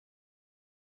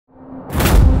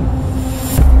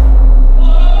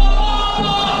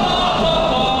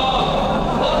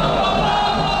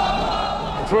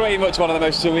much one of the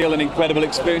most surreal and incredible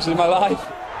experiences of my life.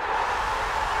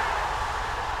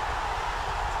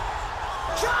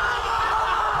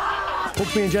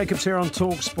 Hawksby and Jacobs here on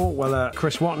Talk Sport. Well,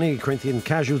 Chris Watney, Corinthian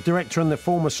Casuals director and the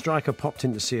former striker, popped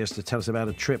in to see us to tell us about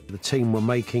a trip the team were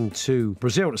making to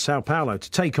Brazil, to Sao Paulo,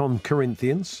 to take on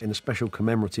Corinthians in a special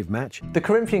commemorative match. The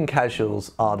Corinthian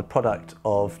Casuals are the product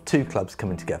of two clubs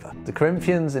coming together. The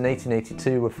Corinthians in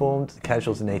 1882 were formed, the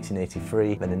Casuals in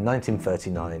 1883, then in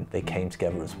 1939 they came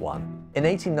together as one. In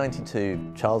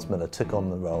 1892, Charles Miller took on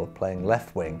the role of playing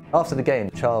left wing. After the game,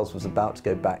 Charles was about to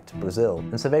go back to Brazil,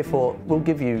 and so they thought, we'll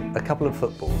give you a couple of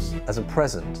footballs as a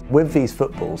present. With these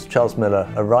footballs, Charles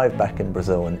Miller arrived back in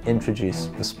Brazil and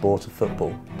introduced the sport of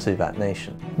football to that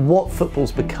nation. What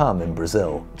football's become in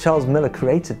Brazil, Charles Miller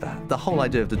created that. The whole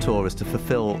idea of the tour is to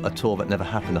fulfill a tour that never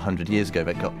happened 100 years ago,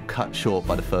 that got cut short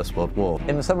by the First World War.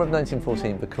 In the summer of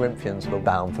 1914, the Corinthians were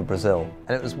bound for Brazil,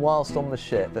 and it was whilst on the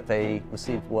ship that they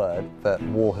received word that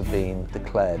war had been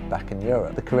declared back in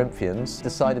Europe. The Corinthians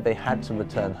decided they had to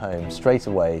return home straight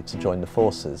away to join the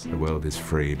forces. The world is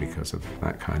free because of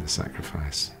that kind of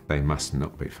sacrifice. They must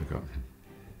not be forgotten,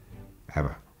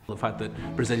 ever. The fact that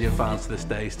Brazilian fans to this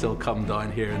day still come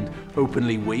down here and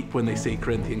openly weep when they see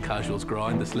Corinthian Casuals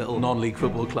ground, this little non-league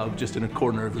football club just in a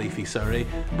corner of leafy Surrey.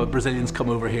 But Brazilians come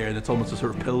over here and it's almost a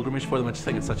sort of pilgrimage for them. I just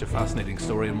think it's such a fascinating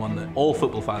story and one that all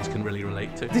football fans can really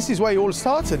relate to. This is why it all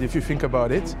started, if you think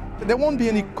about it. There won't be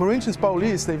any Corinthians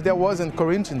Paulistas if there wasn't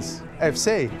Corinthians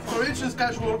FC. Corinthians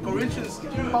Casual, Corinthians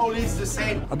Paulistas, the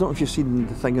same. I don't know if you've seen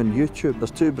the thing on YouTube.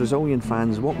 There's two Brazilian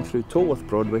fans walking through Tolworth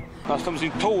Broadway. Nós estamos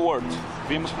em Tolworth.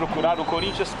 Vimos procurar o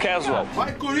Corinthians Casual.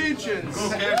 Vai Corinthians! Go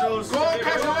Casuals! Go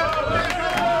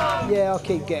Casual! Yeah, I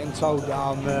keep getting told that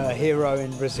I'm a hero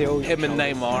in Brazil. Him and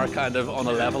Neymar are kind of on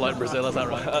a level out in Brazil, is that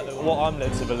right? What I'm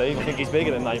led to believe, I think he's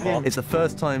bigger than Neymar. It's the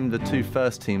first time the two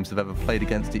first teams have ever played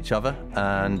against each other,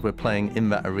 and we're playing in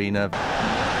that arena.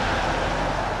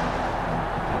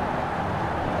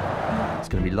 It's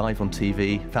going to be live on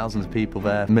TV, thousands of people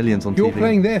there, millions on TV. You're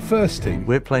playing their first team?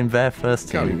 We're playing their first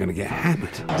team. God, you're going to get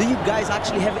hammered. Do you guys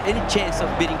actually have any chance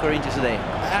of beating Corinthians today?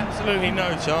 Absolutely no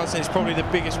chance. It's probably the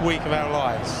biggest week of our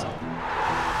lives.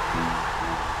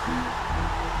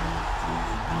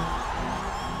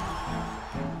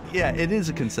 Yeah, it is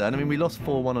a concern. I mean, we lost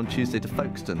 4-1 on Tuesday to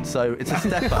Folkestone, so it's a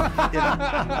step up. You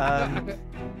know?